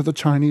in front of the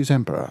Chinese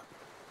emperor.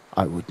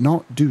 I would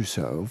not do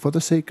so for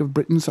the sake of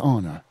Britain's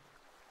honor."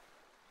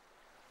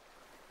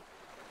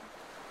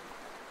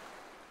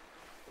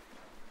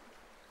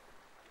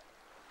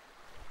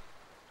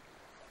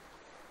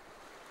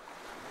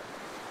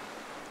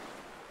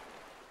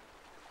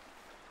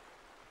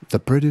 The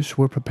British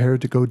were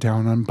prepared to go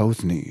down on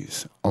both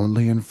knees,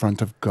 only in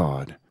front of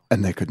God,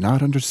 and they could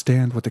not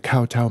understand what the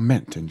kowtow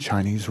meant in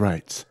Chinese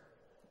rites.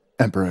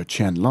 Emperor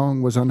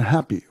Qianlong was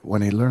unhappy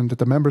when he learned that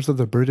the members of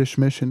the British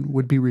mission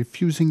would be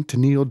refusing to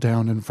kneel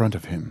down in front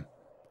of him.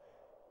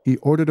 He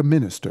ordered a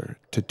minister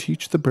to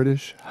teach the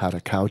British how to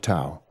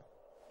kowtow.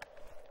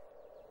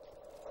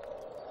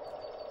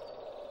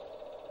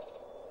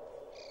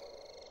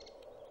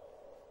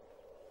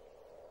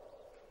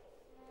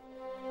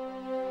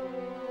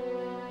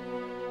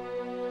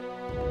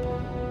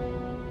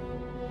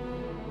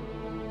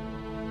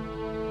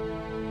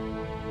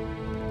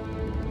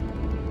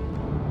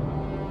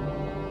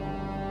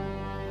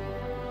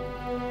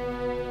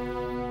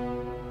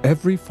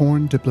 Every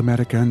foreign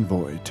diplomatic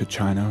envoy to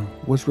China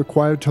was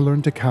required to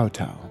learn to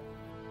kowtow,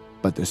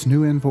 but this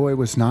new envoy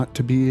was not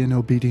to be an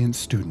obedient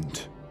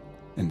student.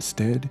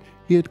 Instead,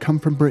 he had come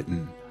from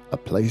Britain, a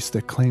place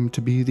that claimed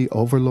to be the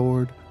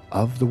overlord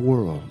of the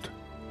world.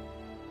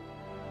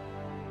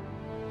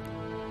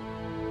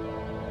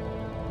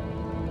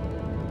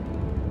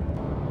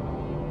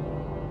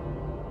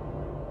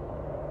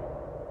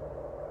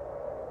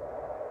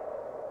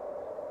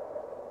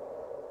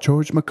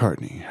 George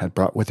Macartney had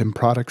brought with him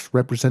products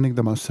representing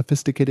the most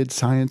sophisticated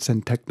science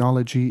and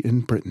technology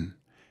in Britain,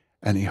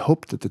 and he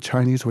hoped that the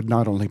Chinese would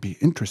not only be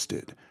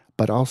interested,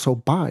 but also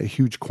buy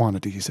huge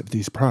quantities of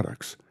these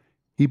products.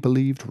 He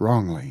believed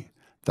wrongly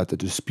that the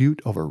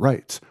dispute over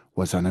rights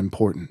was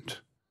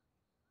unimportant.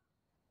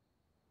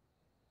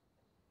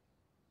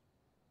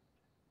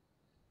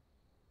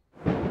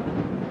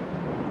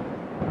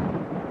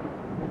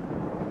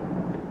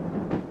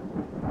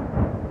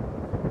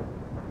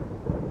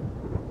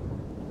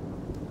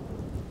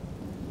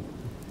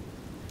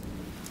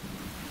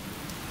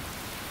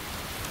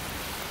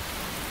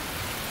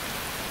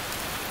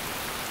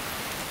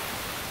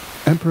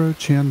 Emperor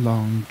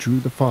Qianlong drew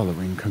the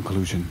following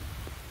conclusion.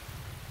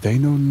 They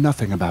know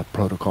nothing about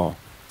protocol.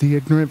 The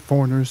ignorant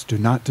foreigners do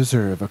not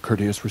deserve a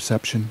courteous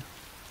reception.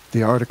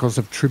 The articles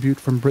of tribute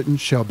from Britain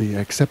shall be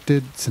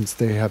accepted, since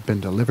they have been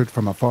delivered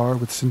from afar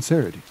with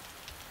sincerity.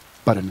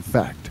 But in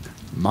fact,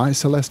 my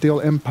celestial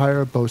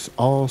empire boasts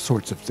all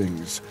sorts of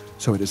things,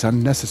 so it is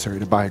unnecessary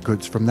to buy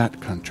goods from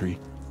that country.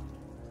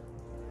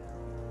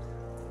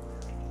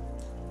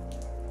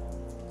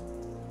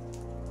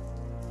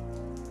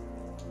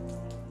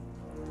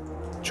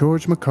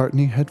 George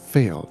Macartney had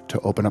failed to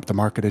open up the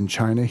market in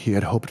China he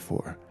had hoped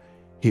for.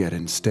 He had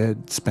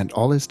instead spent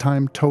all his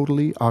time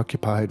totally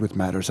occupied with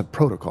matters of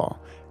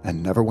protocol,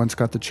 and never once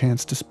got the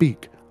chance to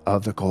speak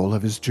of the goal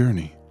of his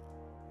journey.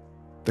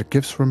 The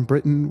gifts from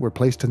Britain were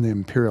placed in the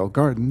imperial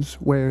gardens,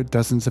 where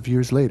dozens of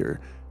years later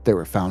they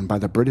were found by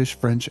the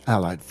British-French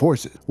Allied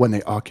forces when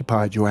they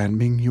occupied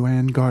Yuanming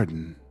Yuan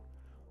Garden.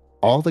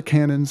 All the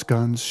cannons,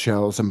 guns,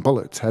 shells, and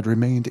bullets had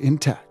remained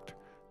intact,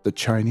 the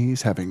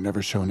Chinese having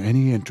never shown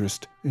any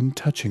interest in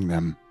touching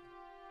them.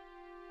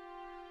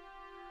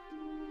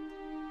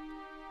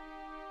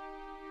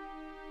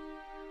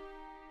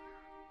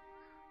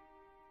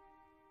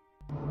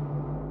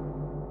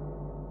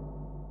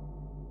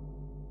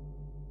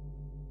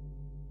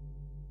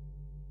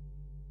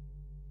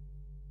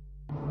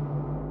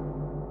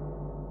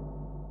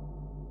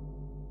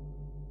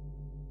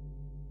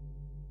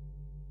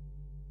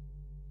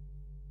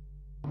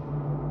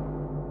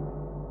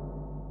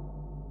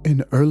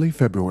 In early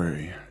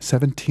February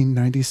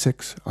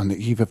 1796, on the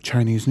eve of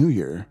Chinese New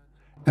Year,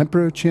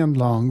 Emperor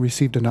Qianlong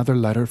received another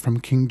letter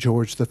from King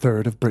George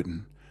III of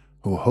Britain,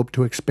 who hoped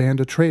to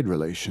expand trade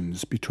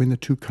relations between the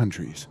two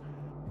countries.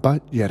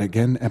 But yet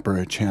again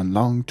Emperor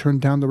Qianlong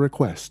turned down the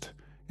request.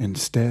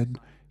 Instead,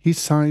 he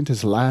signed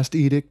his last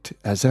edict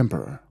as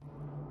emperor.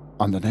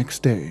 On the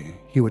next day,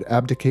 he would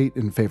abdicate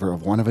in favor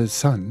of one of his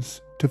sons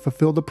to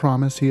fulfill the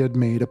promise he had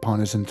made upon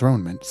his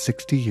enthronement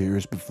 60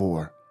 years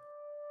before.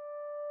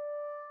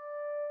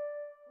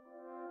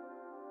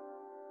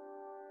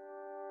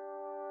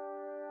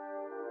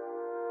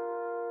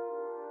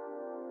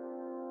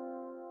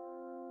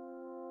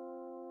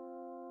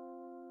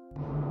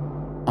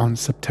 On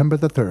September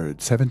the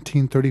 3rd,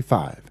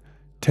 1735,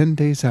 10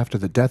 days after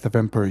the death of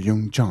Emperor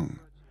Yongzheng,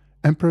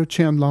 Emperor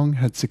Qianlong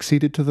had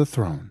succeeded to the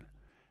throne.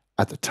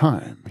 At the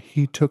time,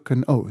 he took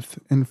an oath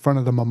in front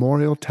of the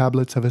memorial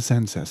tablets of his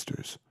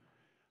ancestors.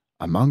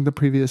 Among the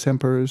previous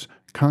emperors,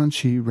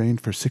 Kanshi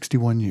reigned for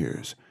 61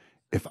 years.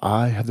 If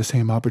I have the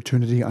same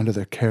opportunity under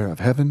the care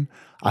of heaven,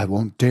 I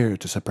won't dare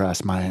to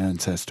surpass my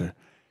ancestor,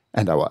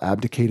 and I will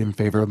abdicate in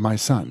favor of my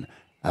son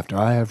after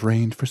I have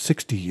reigned for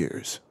 60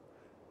 years.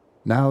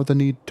 Now the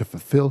need to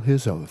fulfill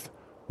his oath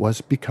was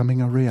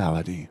becoming a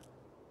reality.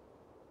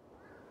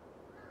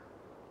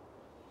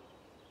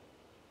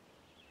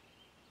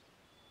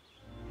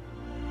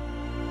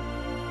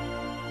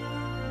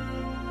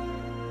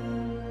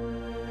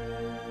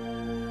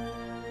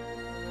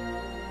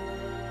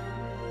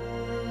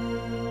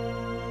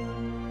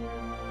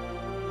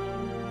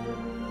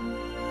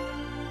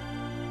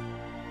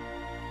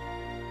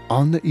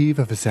 On the eve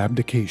of his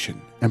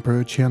abdication,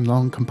 Emperor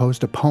Qianlong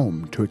composed a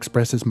poem to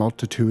express his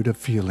multitude of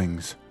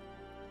feelings.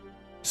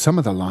 Some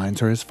of the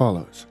lines are as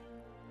follows.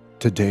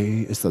 Today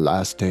is the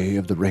last day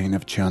of the reign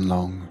of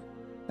Qianlong,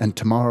 and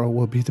tomorrow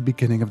will be the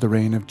beginning of the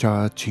reign of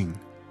Jia Qing.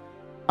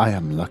 I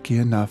am lucky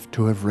enough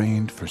to have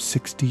reigned for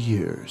 60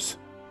 years.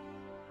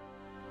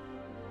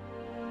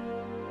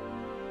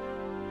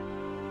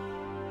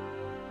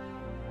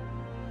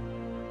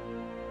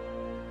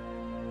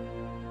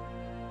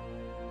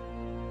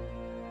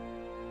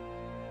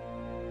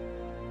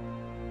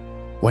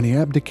 When he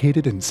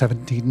abdicated in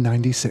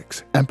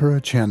 1796, Emperor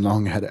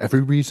Qianlong had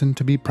every reason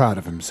to be proud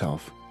of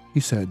himself. He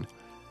said,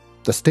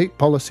 "The state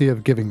policy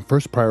of giving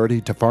first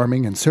priority to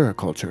farming and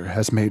sericulture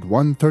has made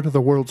 1/3 of the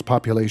world's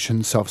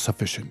population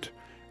self-sufficient,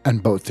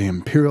 and both the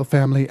imperial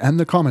family and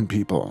the common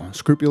people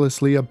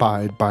scrupulously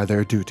abide by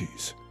their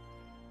duties.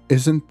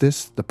 Isn't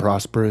this the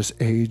prosperous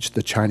age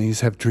the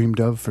Chinese have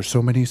dreamed of for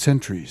so many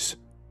centuries?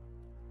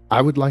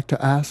 I would like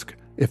to ask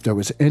if there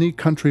was any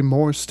country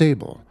more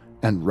stable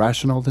and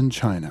rational than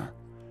China.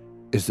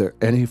 Is there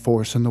any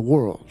force in the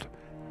world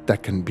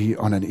that can be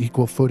on an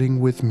equal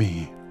footing with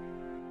me?"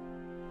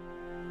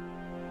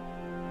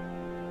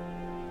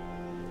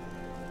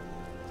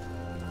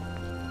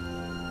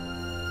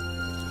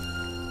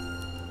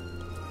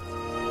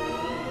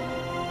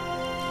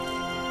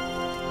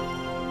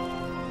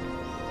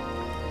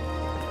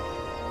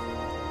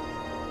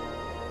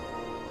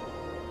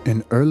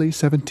 In early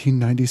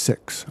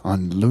 1796,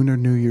 on Lunar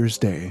New Year's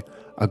Day,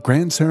 a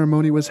grand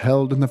ceremony was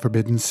held in the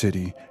Forbidden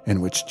City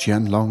in which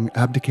Qianlong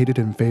abdicated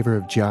in favor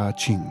of Jia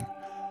Qing.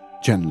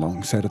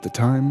 Qianlong said at the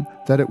time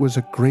that it was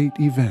a great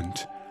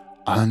event,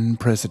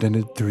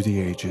 unprecedented through the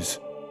ages.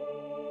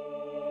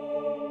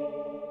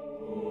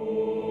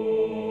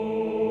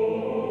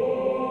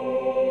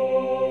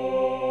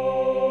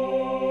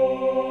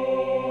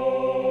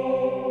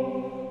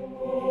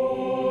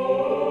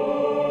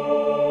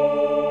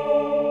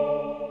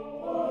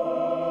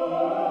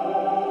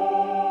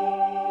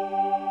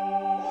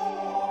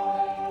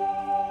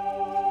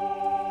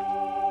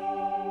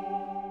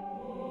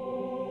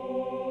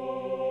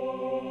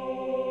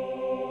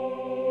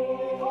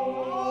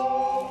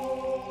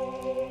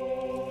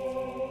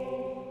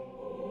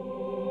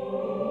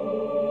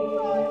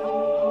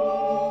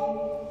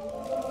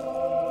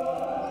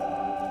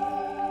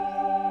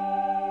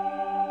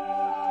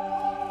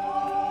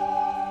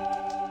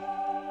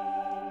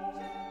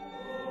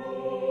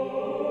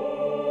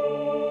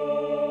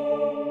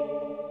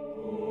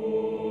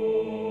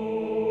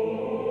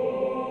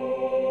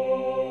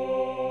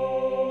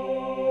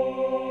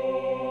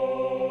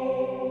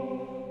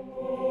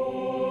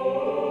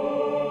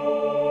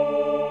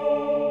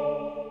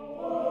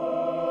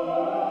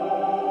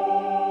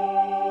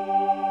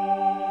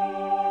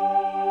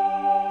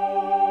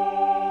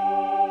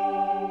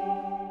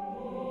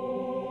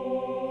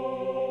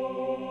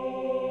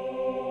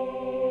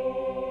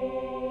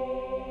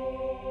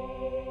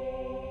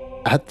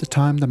 At the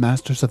time the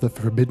Masters of the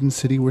Forbidden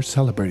City were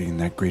celebrating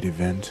that great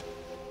event,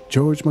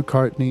 George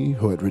Macartney,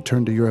 who had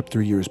returned to Europe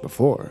 3 years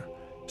before,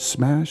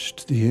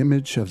 smashed the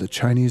image of the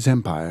Chinese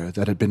Empire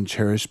that had been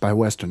cherished by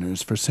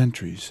Westerners for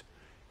centuries.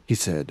 He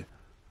said,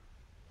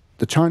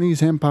 "The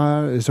Chinese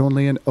Empire is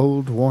only an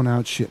old,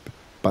 worn-out ship,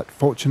 but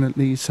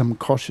fortunately some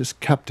cautious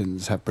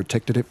captains have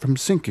protected it from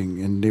sinking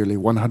in nearly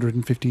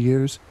 150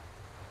 years.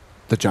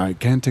 The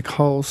gigantic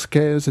hull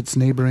scares its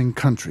neighboring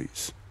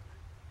countries.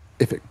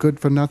 If it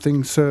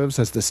good-for-nothing serves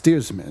as the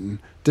steersman,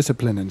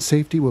 discipline and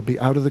safety will be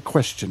out of the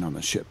question on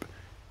the ship.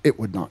 It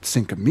would not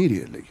sink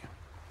immediately.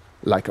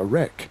 Like a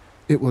wreck,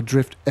 it will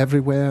drift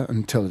everywhere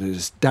until it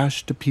is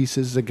dashed to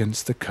pieces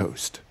against the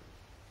coast."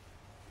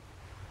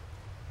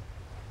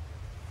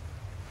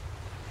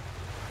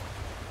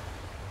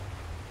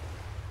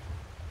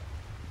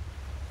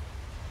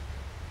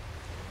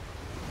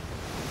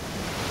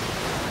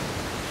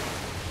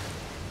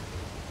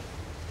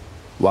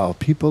 While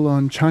people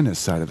on China's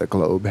side of the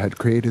globe had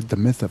created the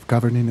myth of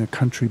governing a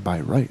country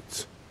by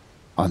rights,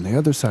 on the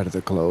other side of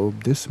the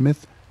globe this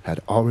myth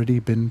had already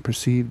been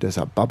perceived as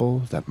a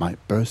bubble that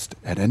might burst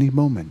at any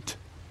moment.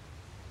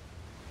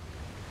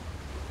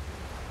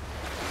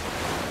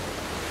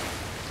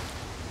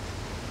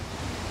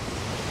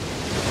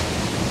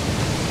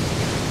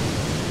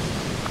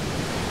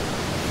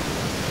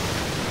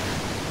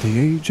 The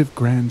age of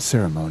grand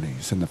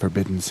ceremonies in the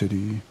Forbidden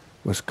City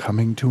was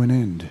coming to an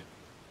end.